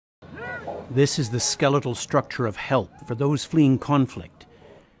This is the skeletal structure of help for those fleeing conflict.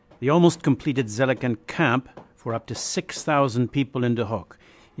 The almost completed Zelikan camp for up to 6,000 people in Duhok,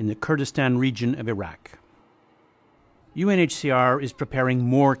 in the Kurdistan region of Iraq. UNHCR is preparing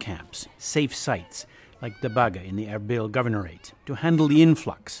more camps, safe sites, like Dabaga in the Erbil Governorate, to handle the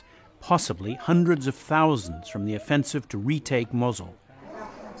influx, possibly hundreds of thousands from the offensive to retake Mosul.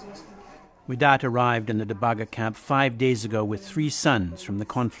 Widat arrived in the Dabaga camp 5 days ago with 3 sons from the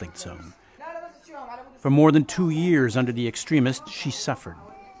conflict zone. For more than 2 years under the extremists, she suffered.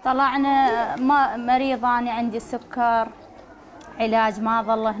 طلعنا مريضة أنا عندي سكر علاج ما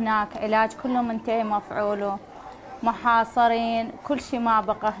ظل هناك علاج كله منتهي مفعوله محاصرين كل شيء ما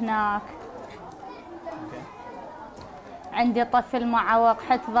بقى هناك عندي طفل معوق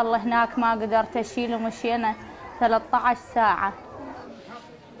حتى ظل هناك ما قدرت أشيله مشينا 13 ساعة.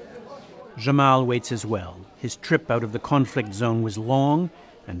 Jamal waits as well. His trip out of the conflict zone was long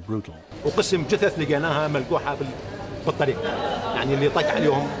and brutal. وقسم جثث لقيناها ملقوحة بالطريق يعني اللي طق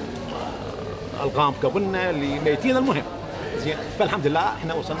عليهم الغام قبلنا اللي ميتين المهم زين فالحمد لله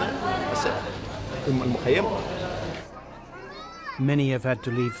احنا وصلنا المخيم. Many have had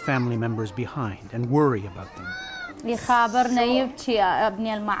to leave family members behind and worry about them. يخابرنا يبكي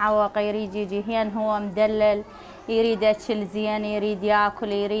ابني المعوق يريد يجي هين هو مدلل يريد أكل زين يريد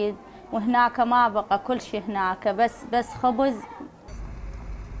ياكل يريد وهناك ما بقى كل شيء هناك بس خبز.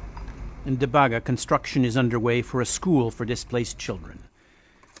 In Dabaga, construction is underway for a school for displaced children.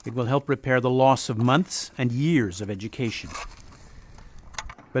 It will help repair the loss of months and years of education.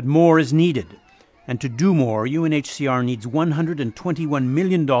 But more is needed. And to do more, UNHCR needs $121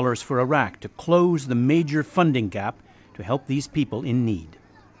 million for Iraq to close the major funding gap to help these people in need.